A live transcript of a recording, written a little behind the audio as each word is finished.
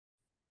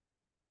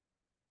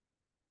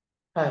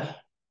Hi,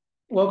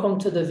 welcome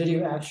to the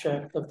video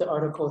abstract of the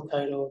article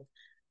titled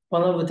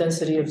One-Level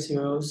Density of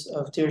Zeros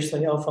of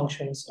Dirichlet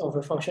L-functions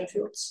over function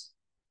fields.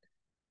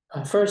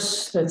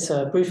 First, let's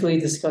briefly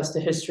discuss the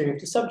history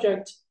of the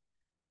subject.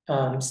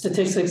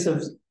 Statistics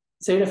of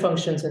zeta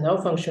functions and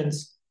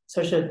L-functions,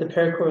 such as the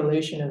pair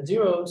correlation of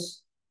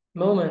zeros,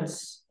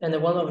 moments, and the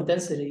one-level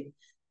density,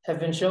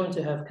 have been shown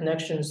to have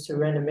connections to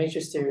random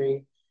matrix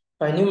theory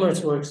by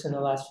numerous works in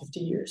the last 50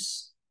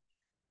 years.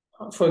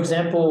 For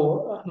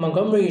example,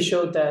 Montgomery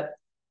showed that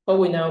what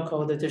we now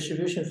call the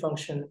distribution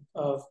function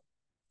of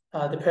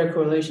the pair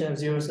correlation of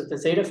zeros of the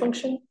zeta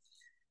function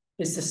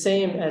is the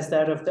same as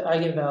that of the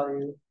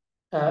eigenvalue,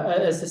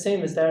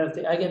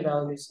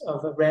 eigenvalues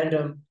of a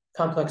random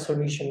complex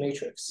Hermitian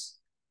matrix.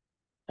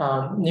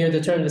 Near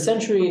the turn of the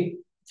century,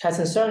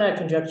 Katz-Sarnak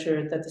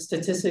conjectured that the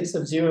statistics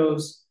of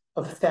zeros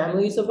of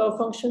families of L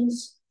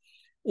functions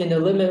in the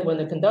limit when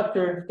the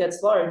conductor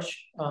gets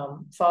large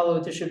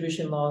follow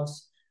distribution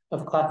laws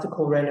of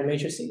classical random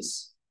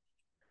matrices.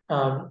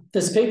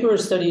 This paper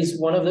studies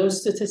one of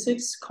those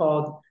statistics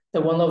called the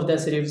one-level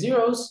density of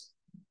zeros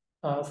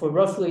for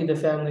roughly the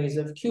families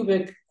of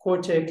cubic,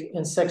 quartic,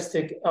 and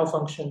sextic L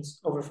functions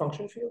over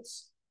function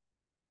fields.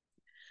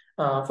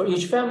 For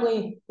each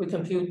family, we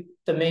compute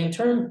the main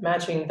term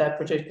matching that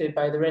predicted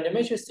by the random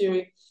matrix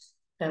theory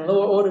and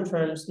lower order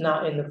terms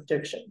not in the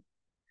prediction.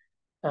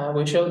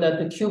 We show that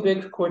the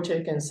cubic,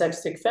 quartic, and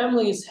sextic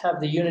families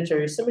have the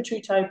unitary symmetry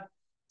type,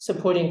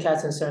 supporting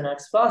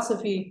Katz-Sarnak's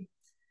philosophy.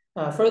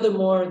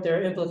 Furthermore, there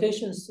are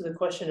implications to the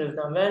question of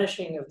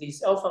non-vanishing of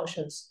these L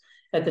functions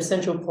at the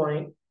central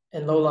point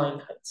and low-lying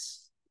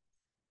heights.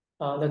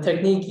 The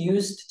technique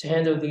used to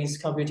handle these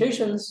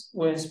computations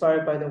were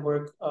inspired by the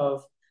work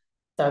of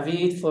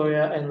David,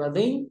 Floria, and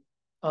Lalin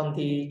on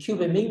the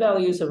cubic mean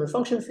values over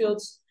function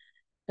fields,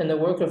 and the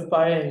work of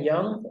Bayer and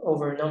Young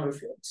over number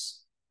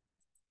fields.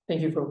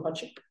 Thank you for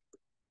watching.